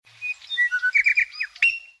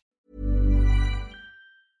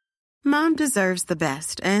Mom deserves the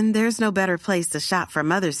best, and there's no better place to shop for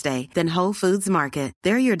Mother's Day than Whole Foods Market.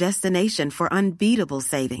 They're your destination for unbeatable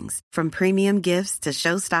savings, from premium gifts to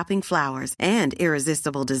show-stopping flowers and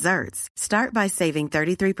irresistible desserts. Start by saving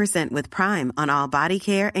 33% with Prime on all body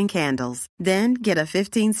care and candles. Then get a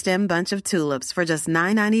 15-stem bunch of tulips for just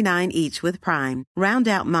 $9.99 each with Prime. Round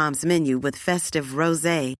out Mom's menu with festive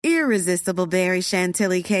rosé, irresistible berry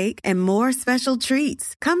chantilly cake, and more special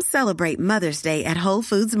treats. Come celebrate Mother's Day at Whole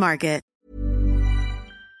Foods Market.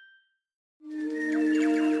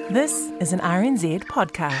 This is an RNZ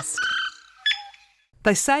podcast.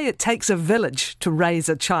 They say it takes a village to raise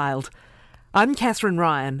a child. I'm Catherine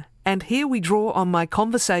Ryan, and here we draw on my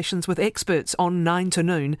conversations with experts on 9 to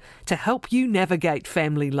Noon to help you navigate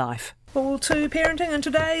family life. Well, to parenting, and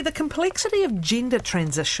today, the complexity of gender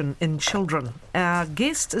transition in children. Our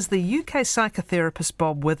guest is the UK psychotherapist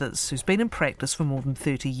Bob Withers, who's been in practice for more than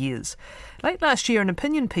 30 years. Late last year, an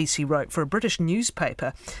opinion piece he wrote for a British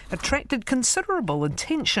newspaper attracted considerable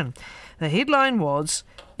attention. The headline was,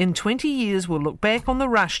 "In 20 years we'll look back on the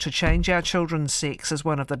rush to change our children's sex as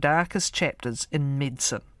one of the darkest chapters in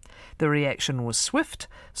medicine." The reaction was swift,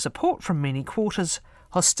 support from many quarters,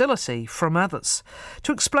 hostility from others.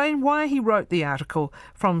 To explain why he wrote the article,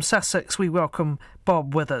 from Sussex we welcome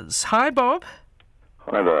Bob Withers. Hi, Bob.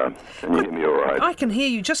 Hi there. Can you hear me all right? I can hear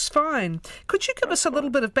you just fine. Could you give us a little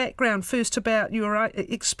bit of background first about your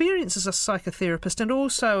experience as a psychotherapist and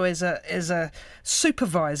also as a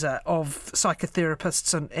supervisor of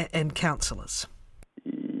psychotherapists and counsellors?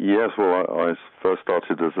 Yes, well, I first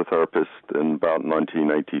started as a therapist in about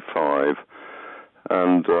 1985.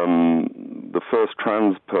 And the first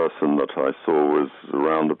trans person that I saw was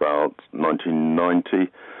around about 1990.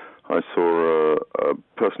 I saw a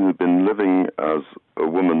person who'd been living as a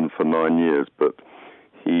woman for 9 years, but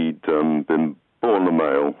he'd been born a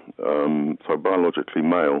male, so biologically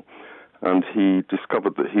male, and he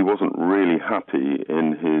discovered that he wasn't really happy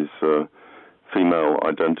in his female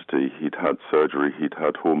identity. He'd had surgery, he'd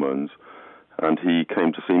had hormones, and he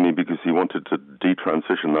came to see me because he wanted to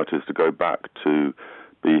detransition, that is, to go back to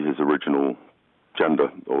be his original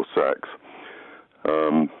gender or sex,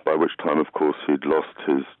 by which time, of course, he'd lost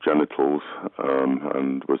his genitals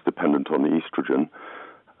and was dependent on the estrogen.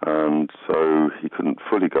 And so he couldn't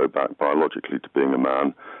fully go back biologically to being a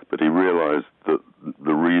man, but he realized that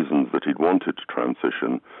the reasons that he'd wanted to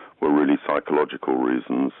transition were really psychological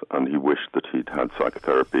reasons, and he wished that he'd had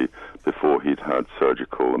psychotherapy before he'd had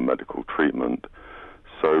surgical and medical treatment.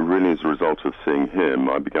 So really, as a result of seeing him,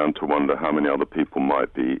 I began to wonder how many other people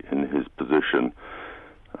might be in his position.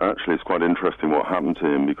 Actually, it's quite interesting what happened to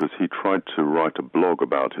him, because he tried to write a blog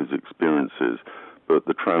about his experiences, but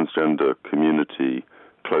the transgender community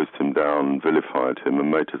closed him down, vilified him,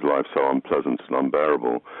 and made his life so unpleasant and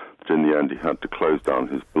unbearable that in the end he had to close down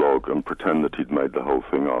his blog and pretend that he'd made the whole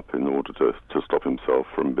thing up in order to stop himself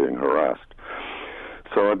from being harassed.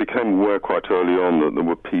 So I became aware quite early on that there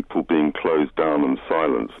were people being closed down and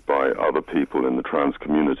silenced by other people in the trans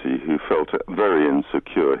community who felt very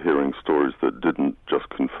insecure hearing stories that didn't just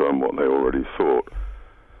confirm what they already thought.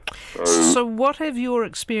 So what have your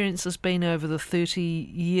experiences been over the 30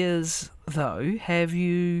 years, though? Have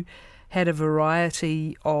you had a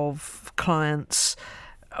variety of clients?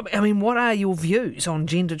 I mean, what are your views on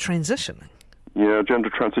gender transition? Yeah, gender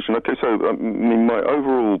transition. Okay, so my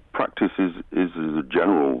overall practice is as a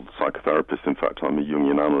general psychotherapist. In fact, I'm a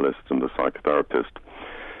Jungian analyst and a psychotherapist.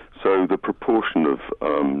 So the proportion of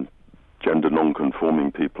gender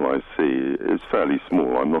non-conforming people I see is fairly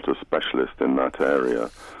small. I'm not a specialist in that area.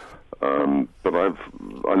 But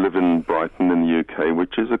I live in Brighton in the UK,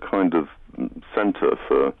 which is a kind of centre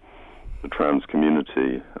for the trans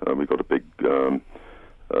community. We've got a big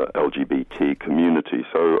LGBT community.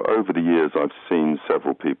 So over the years, I've seen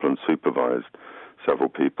several people and supervised several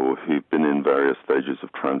people who've been in various stages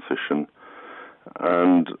of transition.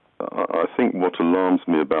 And I think what alarms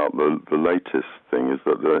me about the latest thing is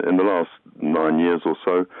that in the last 9 years or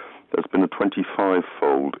so, there's been a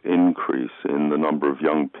 25-fold increase in the number of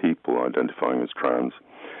young people identifying as trans.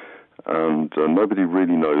 And nobody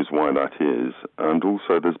really knows why that is. And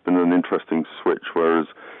also there's been an interesting switch, whereas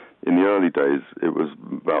in the early days it was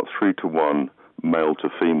about 3-to-1 male to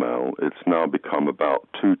female. It's now become about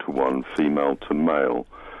 2-to-1 female to male.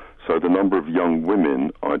 So the number of young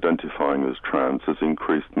women identifying as trans has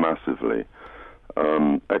increased massively,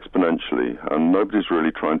 exponentially, and nobody's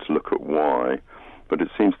really trying to look at why. But it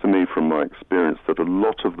seems to me from my experience that a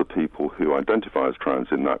lot of the people who identify as trans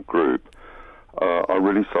in that group are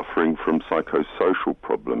really suffering from psychosocial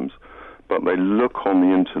problems, but they look on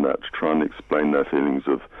the internet to try and explain their feelings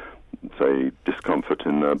of say, discomfort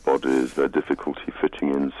in their bodies, their difficulty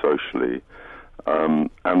fitting in socially, and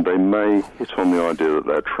they may hit on the idea that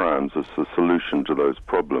they're trans as the solution to those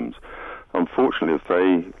problems. Unfortunately, if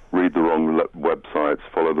they read the wrong websites,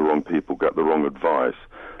 follow the wrong people, get the wrong advice,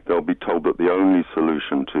 they'll be told that the only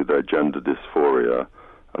solution to their gender dysphoria,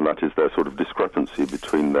 and that is their sort of discrepancy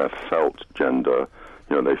between their felt gender,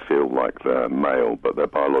 they feel like they're male, but they're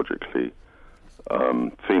biologically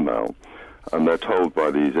female, and they're told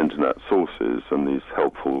by these internet sources and these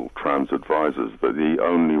helpful trans advisors that the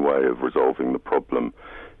only way of resolving the problem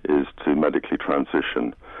is to medically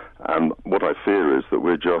transition. And what I fear is that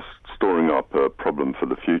we're just storing up a problem for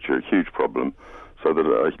the future, a huge problem, so that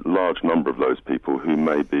a large number of those people who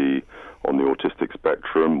may be on the autistic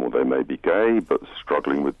spectrum, or they may be gay but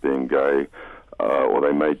struggling with being gay, or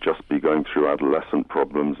they may just be going through adolescent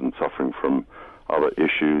problems and suffering from other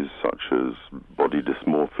issues such as body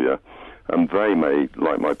dysmorphia, and they may,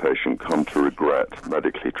 like my patient, come to regret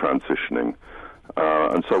medically transitioning.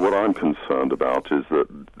 And so what I'm concerned about is that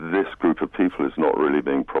this group of people is not really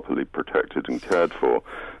being properly protected and cared for.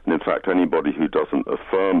 And in fact, anybody who doesn't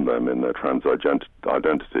affirm them in their trans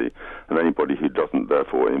identity, and anybody who doesn't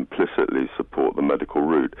therefore implicitly support the medical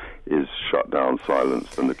route, is shut down,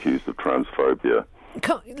 silenced, and accused of transphobia.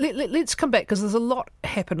 Let's come back, because there's a lot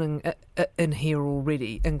happening in here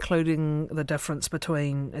already, including the difference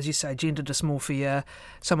between, as you say, gender dysmorphia,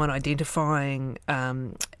 someone identifying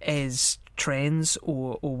as trans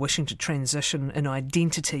or wishing to transition in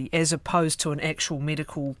identity, as opposed to an actual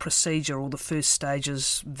medical procedure or the first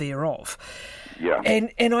stages thereof. Yeah. And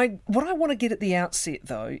what I want to get at the outset,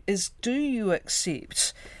 though, is, do you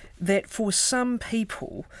accept that for some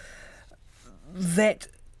people that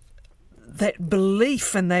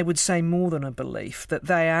belief, and they would say more than a belief, that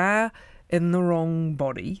they are in the wrong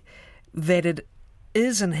body, that it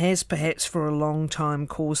is and has perhaps for a long time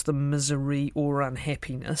caused them misery or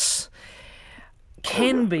unhappiness,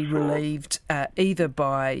 can be relieved either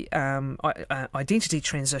by identity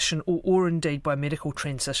transition or indeed by medical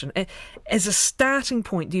transition? As a starting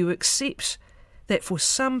point, do you accept that for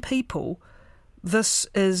some people this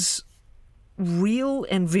is real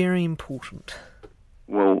and very important?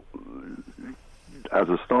 Well, as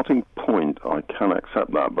a starting point, I can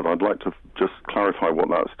accept that, but I'd like to just clarify what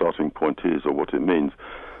that starting point is or what it means.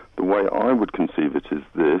 The way I would conceive it is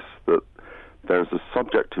this, that there's a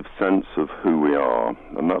subjective sense of who we are,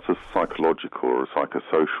 and that's a psychological or a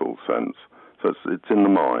psychosocial sense. So it's in the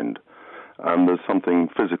mind, and there's something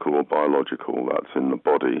physical or biological that's in the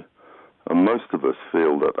body. And most of us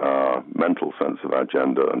feel that our mental sense of our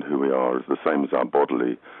gender and who we are is the same as our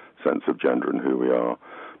bodily sense of gender and who we are.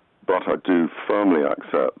 But I do firmly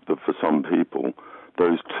accept that for some people,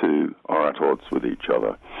 those two are at odds with each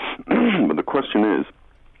other. But the question is,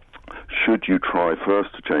 should you try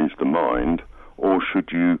first to change the mind, or should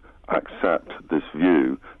you accept this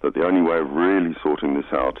view that the only way of really sorting this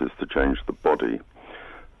out is to change the body?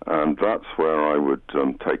 And that's where I would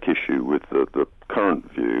take issue with the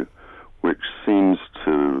current view, which seems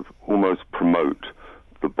to almost promote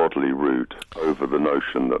the bodily route over the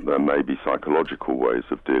notion that there may be psychological ways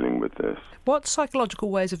of dealing with this. What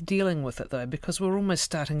psychological ways of dealing with it, though? Because we're almost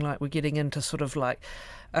starting like we're getting into sort of like,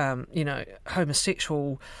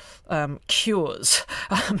 homosexual cures.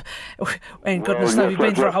 And goodness knows, we've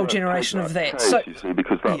been through a whole generation of that. Case, so, you see,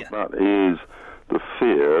 because that is the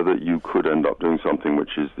fear that you could end up doing something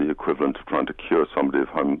which is the equivalent of trying to cure somebody of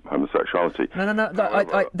homosexuality. No.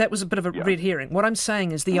 That was a bit of a red herring. What I'm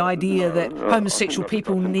saying is the idea that homosexual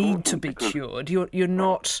people need to be cured. You're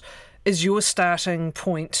not... Is your starting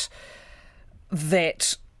point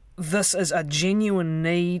that this is a genuine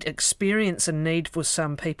need, experience and need for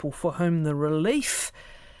some people for whom the relief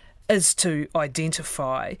is to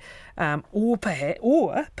identify, or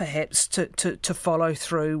perhaps to follow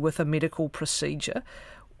through with a medical procedure,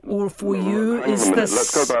 or for you is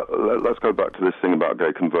this? Let's go back to this thing about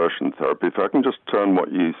gay conversion therapy. If I can just turn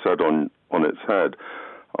what you said on its head,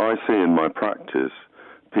 I see in my practice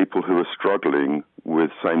people who are struggling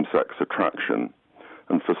with same-sex attraction,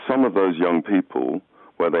 and for some of those young people,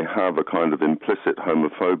 where they have a kind of implicit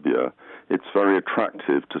homophobia, it's very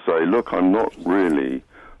attractive to say, look, I'm not really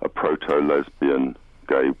a proto-lesbian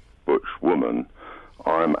gay butch woman.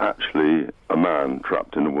 I'm actually a man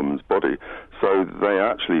trapped in a woman's body. So they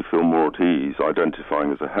actually feel more at ease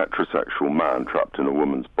identifying as a heterosexual man trapped in a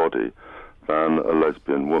woman's body than a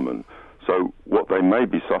lesbian woman. So what they may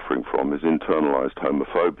be suffering from is internalized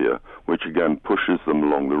homophobia, which again pushes them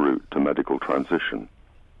along the route to medical transition.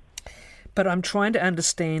 But I'm trying to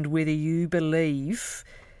understand whether you believe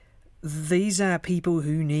these are people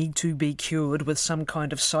who need to be cured with some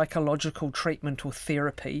kind of psychological treatment or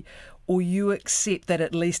therapy, or you accept that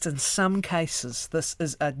at least in some cases this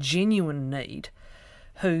is a genuine need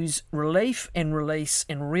whose relief and release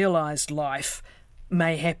and realised life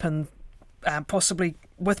may happen possibly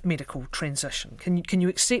with medical transition? Can you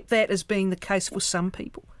accept that as being the case for some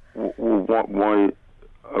people? Well,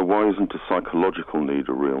 why isn't a psychological need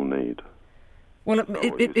a real need? Well,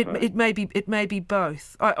 it may be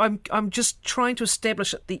both. I'm just trying to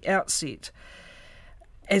establish at the outset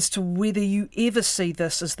as to whether you ever see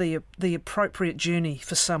this as the appropriate journey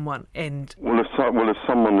for someone. And if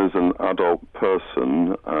someone is an adult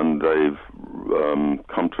person and they've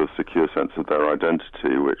come to a secure sense of their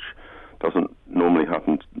identity, which doesn't normally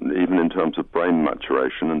happen even in terms of brain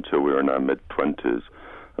maturation until we're in our mid-20s,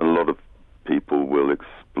 and a lot of people will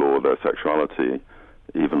explore their sexuality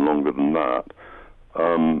even longer than that,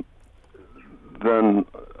 then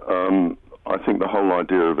I think the whole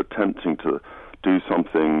idea of attempting to do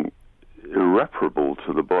something irreparable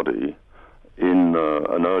to the body in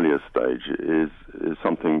an earlier stage is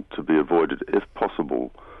something to be avoided, if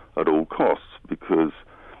possible, at all costs, because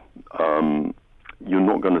you're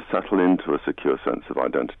not going to settle into a secure sense of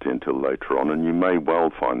identity until later on, and you may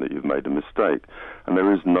well find that you've made a mistake. And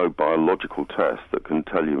there is no biological test that can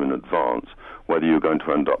tell you in advance whether you're going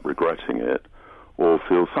to end up regretting it or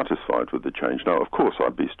feel satisfied with the change. Now, of course,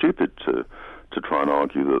 I'd be stupid to try and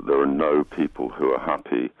argue that there are no people who are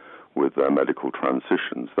happy with their medical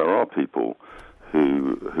transitions. There are people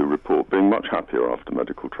who report being much happier after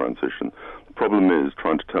medical transition. The problem is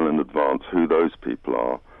trying to tell in advance who those people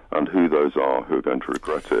are and who those are who are going to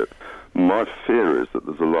regret it. My fear is that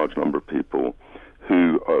there's a large number of people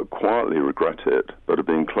who quietly regret it, but are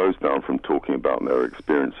being closed down from talking about their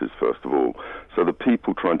experiences, first of all. So the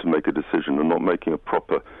people trying to make a decision are not making a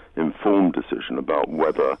proper, informed decision about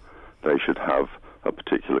whether they should have a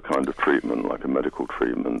particular kind of treatment, like a medical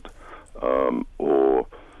treatment, or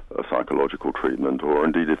a psychological treatment, or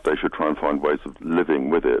indeed if they should try and find ways of living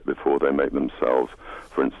with it before they make themselves,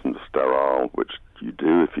 for instance, sterile, which you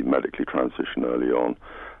do if you medically transition early on,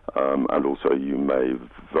 and also you may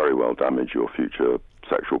very well damage your future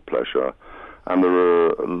sexual pleasure. And there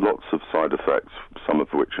are lots of side effects, some of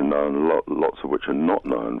which are known, lots of which are not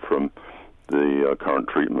known from the current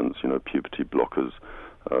treatments. You know, puberty blockers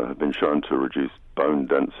have been shown to reduce bone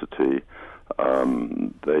density.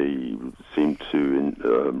 They seem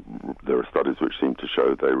to, there are studies which seem to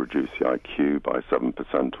show they reduce the IQ by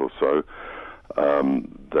 7% or so.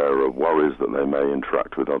 There are worries that they may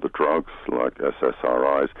interact with other drugs like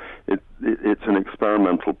SSRIs. It's an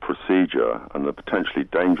experimental procedure, and a potentially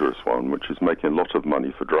dangerous one, which is making a lot of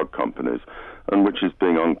money for drug companies and which is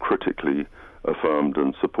being uncritically affirmed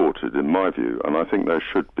and supported, in my view. And I think there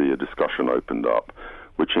should be a discussion opened up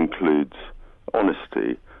which includes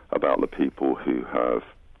honesty about the people who have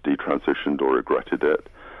detransitioned or regretted it,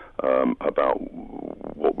 about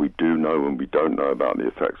what we do know and we don't know about the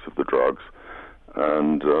effects of the drugs.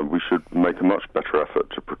 And we should make a much better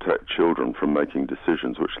effort to protect children from making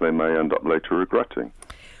decisions which they may end up later regretting.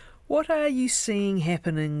 What are you seeing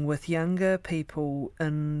happening with younger people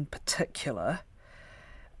in particular?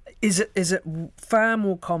 Is it far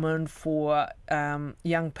more common for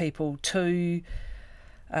young people to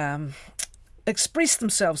express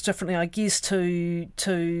themselves differently, I guess, to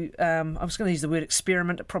I was going to use the word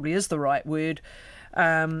experiment, it probably is the right word,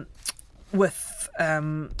 with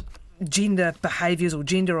gender behaviours or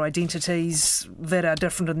gender identities that are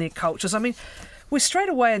different in their cultures? I mean, we're straight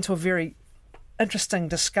away into a very interesting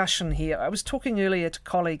discussion here. I was talking earlier to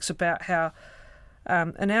colleagues about how,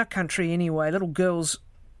 in our country anyway, little girls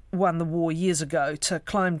won the war years ago to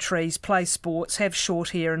climb trees, play sports, have short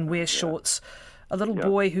hair and wear shorts. A little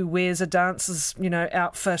boy who wears a dancer's,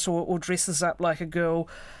 outfit or dresses up like a girl,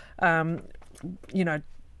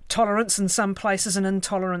 tolerance in some places and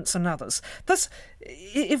intolerance in others. This,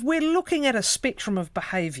 if we're looking at a spectrum of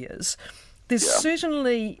behaviours, there's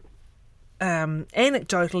certainly,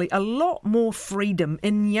 anecdotally, a lot more freedom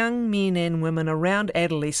in young men and women around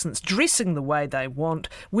adolescence, dressing the way they want,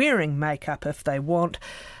 wearing makeup if they want,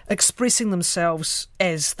 expressing themselves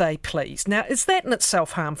as they please. Now, is that in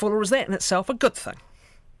itself harmful, or is that in itself a good thing?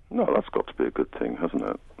 No, that's got to be a good thing, hasn't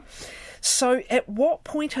it? So at what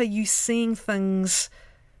point are you seeing things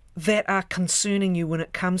that are concerning you when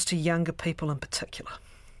it comes to younger people in particular?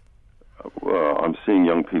 Well, I'm seeing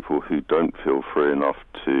young people who don't feel free enough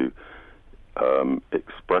to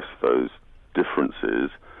express those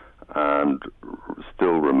differences and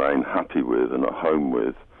still remain happy with and at home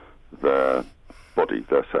with their body,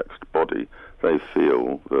 their sexed body. They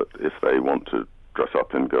feel that if they want to dress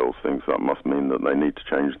up in girls' things, that must mean that they need to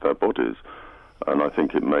change their bodies. And I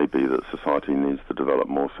think it may be that society needs to develop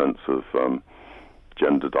more sense of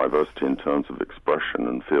gender diversity in terms of expression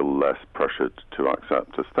and feel less pressured to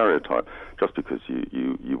accept a stereotype. Just because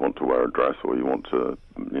you want to wear a dress or you want to,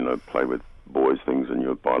 play with boys' things and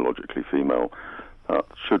you're biologically female, that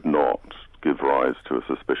should not give rise to a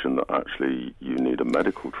suspicion that actually you need a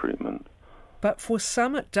medical treatment. But for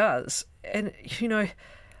some it does. And,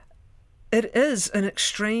 it is an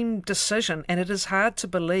extreme decision, and it is hard to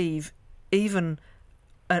believe even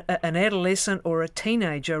an adolescent or a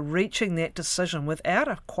teenager reaching that decision without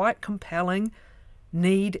a quite compelling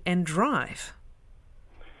need and drive.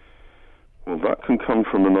 Well, that can come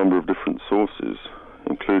from a number of different sources,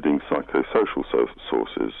 including psychosocial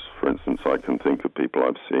sources. For instance, I can think of people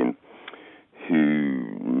I've seen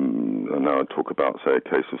who, and now I talk about, say, a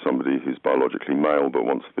case of somebody who's biologically male but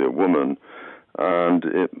wants to be a woman, and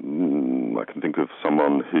I can think of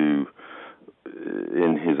someone who,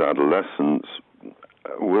 in his adolescence,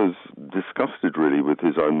 was disgusted really with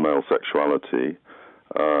his own male sexuality.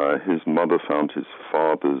 His mother found his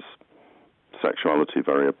father's sexuality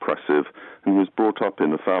very oppressive, and he was brought up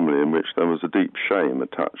in a family in which there was a deep shame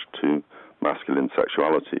attached to masculine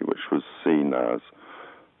sexuality, which was seen as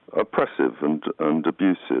oppressive and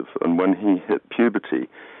abusive. And when he hit puberty,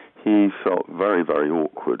 he felt very, very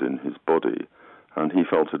awkward in his body, and he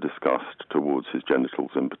felt a disgust towards his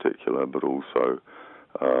genitals in particular, but also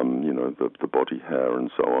the body hair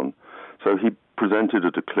and so on. So he presented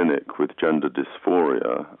at a clinic with gender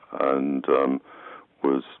dysphoria and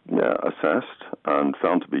was assessed and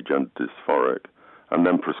found to be gender dysphoric, and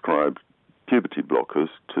then prescribed puberty blockers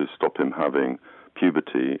to stop him having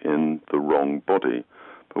puberty in the wrong body.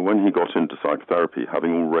 But when he got into psychotherapy,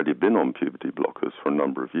 having already been on puberty blockers for a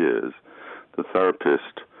number of years, the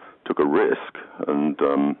therapist took a risk and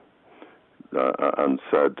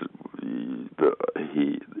said that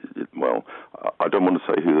I don't want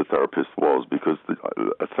to say who the therapist was, because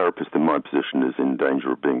a therapist in my position is in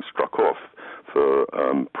danger of being struck off for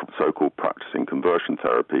so-called practicing conversion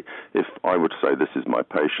therapy. If I were to say, this is my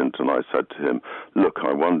patient, and I said to him, look,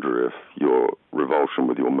 I wonder if your revulsion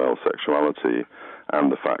with your male sexuality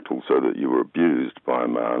and the fact also that you were abused by a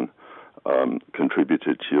man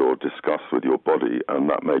contributed to your disgust with your body, and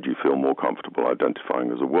that made you feel more comfortable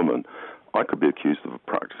identifying as a woman, I could be accused of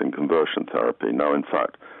practicing conversion therapy. Now, in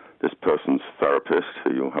fact, this person's therapist,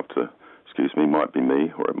 who you'll have to excuse me, might be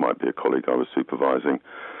me, or it might be a colleague I was supervising,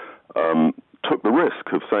 took the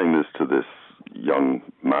risk of saying this to this young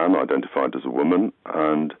man identified as a woman,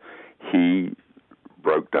 and he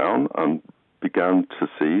broke down and began to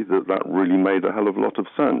see that that really made a hell of a lot of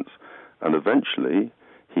sense. And eventually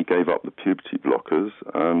he gave up the puberty blockers,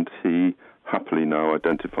 and he happily now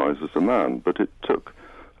identifies as a man. But it took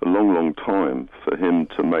a long, long time for him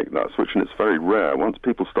to make that switch, and it's very rare. Once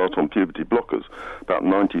people start on puberty blockers, about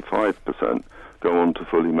 95% go on to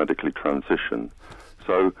fully medically transition.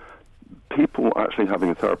 So people actually having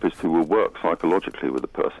a therapist who will work psychologically with a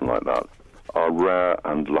person like that are rare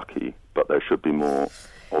and lucky, but there should be more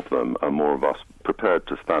of them and more of us prepared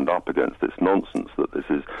to stand up against this nonsense that this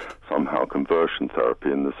is somehow conversion therapy,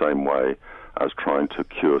 in the same way as trying to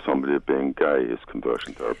cure somebody of being gay is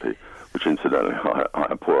conversion therapy, which incidentally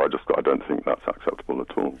I don't think that's acceptable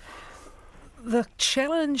at all. The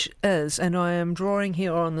challenge is, and I am drawing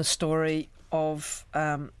here on the story of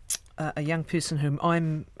a young person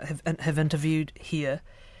whom have interviewed here.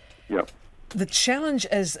 Yeah. The challenge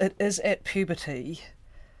is, it is at puberty,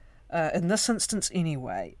 in this instance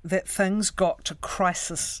anyway, that things got to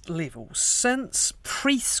crisis level. Since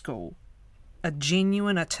preschool, a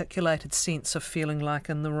genuine articulated sense of feeling like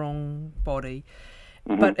in the wrong body.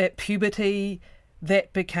 Mm-hmm. But at puberty,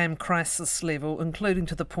 that became crisis level, including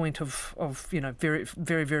to the point of very,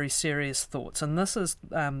 very, very serious thoughts. And this is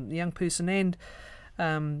a young person and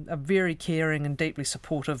a very caring and deeply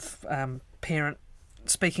supportive parent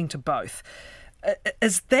speaking to both.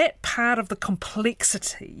 Is that part of the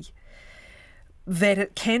complexity that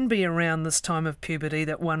it can be around this time of puberty,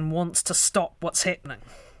 that one wants to stop what's happening?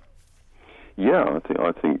 Yeah,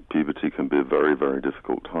 I think puberty can be a very, very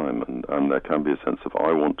difficult time, and there can be a sense of,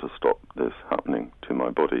 I want to stop this happening to my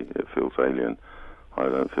body. It feels alien. I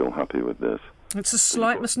don't feel happy with this. It's a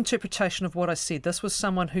slight misinterpretation of what I said. This was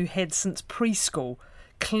someone who had, since preschool,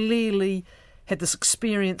 clearly had this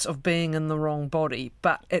experience of being in the wrong body,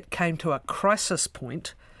 but it came to a crisis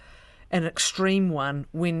point, an extreme one,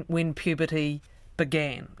 when puberty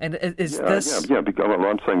began. And is this... Yeah,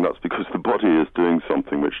 I'm saying that's because the body is doing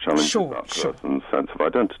something which challenges that person's sense of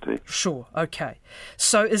identity. Sure, okay.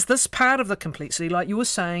 So is this part of the complexity? Like you were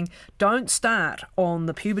saying, don't start on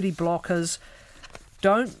the puberty blockers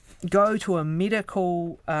don't go to a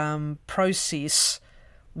medical process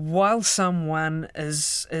while someone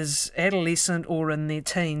is adolescent or in their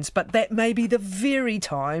teens, but that may be the very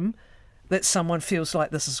time that someone feels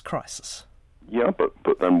like this is a crisis. Yeah, but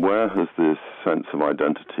then where has this sense of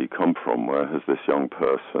identity come from? Where has this young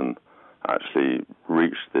person actually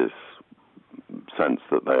reached this sense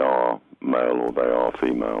that they are male or they are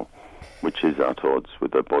female, which is at odds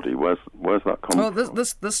with their body? Where's that come from?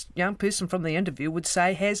 This young person from the interview would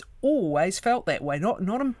say has always felt that way, not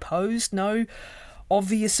imposed, no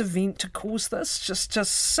obvious event to cause this,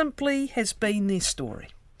 just simply has been their story.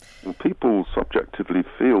 Well, people subjectively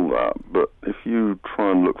feel that, but if you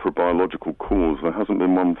try and look for a biological cause, there hasn't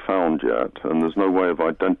been one found yet, and there's no way of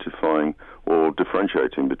identifying or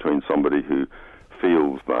differentiating between somebody who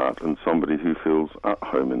feels that and somebody who feels at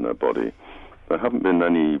home in their body. There haven't been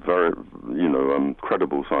any very,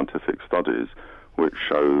 credible scientific studies which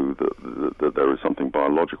show that there is something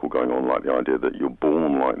biological going on, like the idea that you're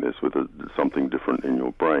born like this with something different in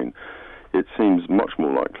your brain. It seems much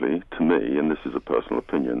more likely to me, and this is a personal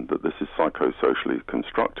opinion, that this is psychosocially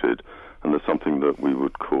constructed, and there's something that we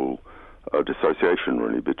would call a dissociation,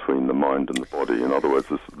 really, between the mind and the body. In other words,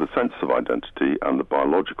 the sense of identity and the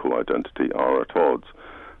biological identity are at odds.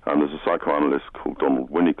 And there's a psychoanalyst called Donald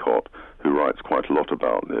Winnicott who writes quite a lot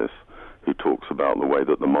about this, who talks about the way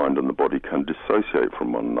that the mind and the body can dissociate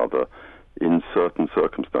from one another in certain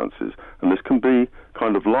circumstances. And this can be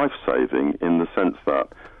kind of life-saving in the sense that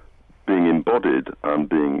being embodied and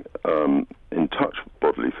being in touch with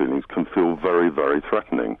bodily feelings can feel very, very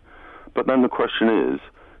threatening. But then the question is,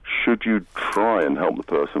 should you try and help the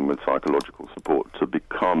person with psychological support to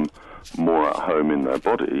become more at home in their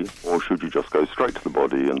body, or should you just go straight to the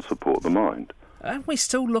body and support the mind? Aren't we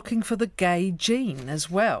still looking for the gay gene as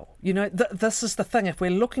well? This is the thing. If we're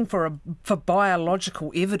looking for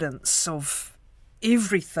biological evidence of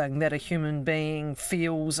everything that a human being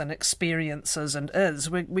feels and experiences and is,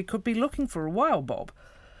 we could be looking for a while, Bob.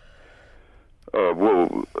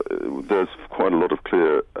 There's quite a lot of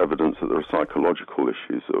clear evidence that there are psychological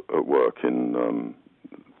issues at work in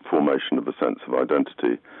formation of a sense of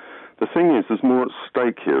identity. The thing is, there's more at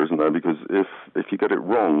stake here, isn't there? Because if you get it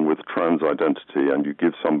wrong with trans identity and you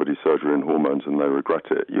give somebody surgery and hormones and they regret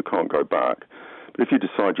it, you can't go back. But if you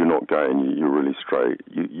decide you're not gay and you're really straight,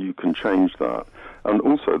 you can change that. And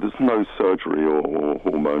also, there's no surgery or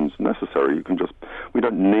hormones necessary. We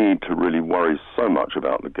don't need to really worry so much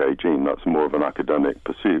about the gay gene. That's more of an academic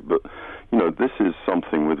pursuit. But, this is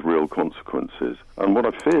something with real consequences. And what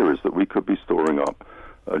I fear is that we could be storing up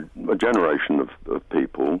a generation of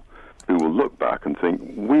people who will look back and think,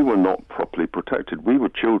 we were not properly protected. We were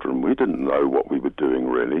children. We didn't know what we were doing,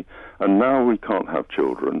 really. And now we can't have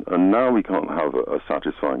children. And now we can't have a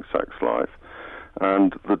satisfying sex life.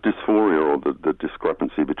 And the dysphoria or the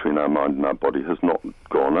discrepancy between our mind and our body has not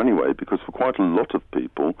gone anyway, because for quite a lot of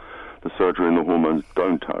people, the surgery and the hormones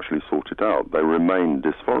don't actually sort it out. They remain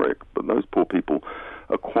dysphoric. But those poor people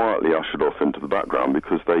are quietly ushered off into the background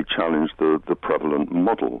because they challenge the prevalent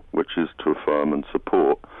model, which is to affirm and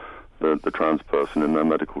support the trans person in their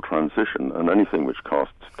medical transition, and anything which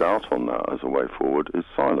casts doubt on that as a way forward is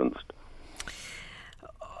silenced.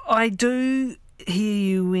 I do hear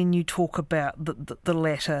you when you talk about the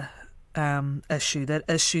latter issue, that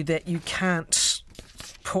issue that you can't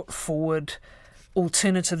put forward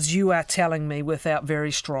alternatives, you are telling me, without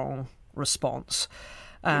very strong response.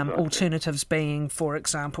 Exactly. Alternatives being, for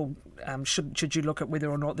example, should you look at whether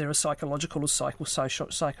or not there are psychological or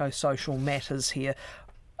psychosocial matters here.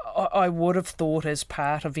 I would have thought, as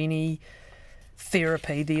part of any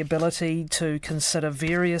therapy, the ability to consider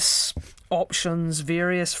various options,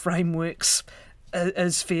 various frameworks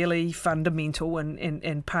is fairly fundamental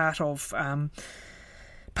and part of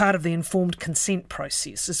the informed consent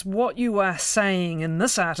process. Is what you are saying in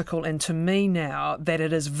this article and to me now, that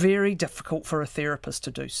it is very difficult for a therapist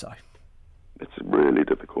to do so. It's really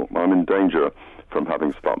difficult. I'm in danger from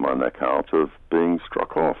having spat my neck out of being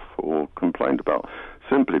struck off or complained about,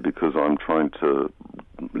 simply because I'm trying to,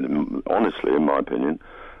 honestly, in my opinion,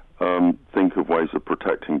 think of ways of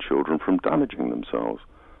protecting children from damaging themselves.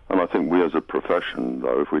 And I think we as a profession,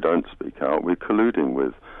 though, if we don't speak out, we're colluding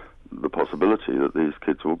with the possibility that these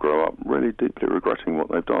kids will grow up really deeply regretting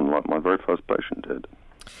what they've done, like my very first patient did.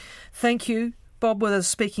 Thank you. Bob Withers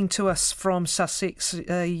speaking to us from Sussex,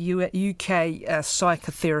 a UK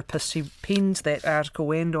psychotherapist who penned that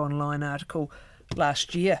article and online article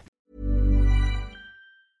last year.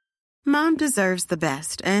 Mom deserves the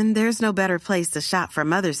best, and there's no better place to shop for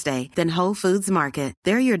Mother's Day than Whole Foods Market.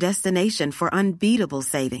 They're your destination for unbeatable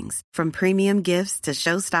savings, from premium gifts to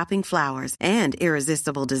show-stopping flowers and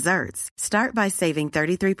irresistible desserts. Start by saving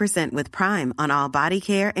 33% with Prime on all body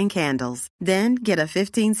care and candles. Then get a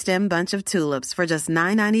 15-stem bunch of tulips for just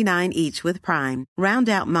 $9.99 each with Prime. Round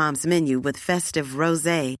out Mom's menu with festive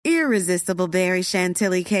rosé, irresistible berry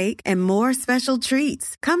chantilly cake, and more special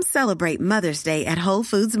treats. Come celebrate Mother's Day at Whole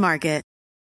Foods Market.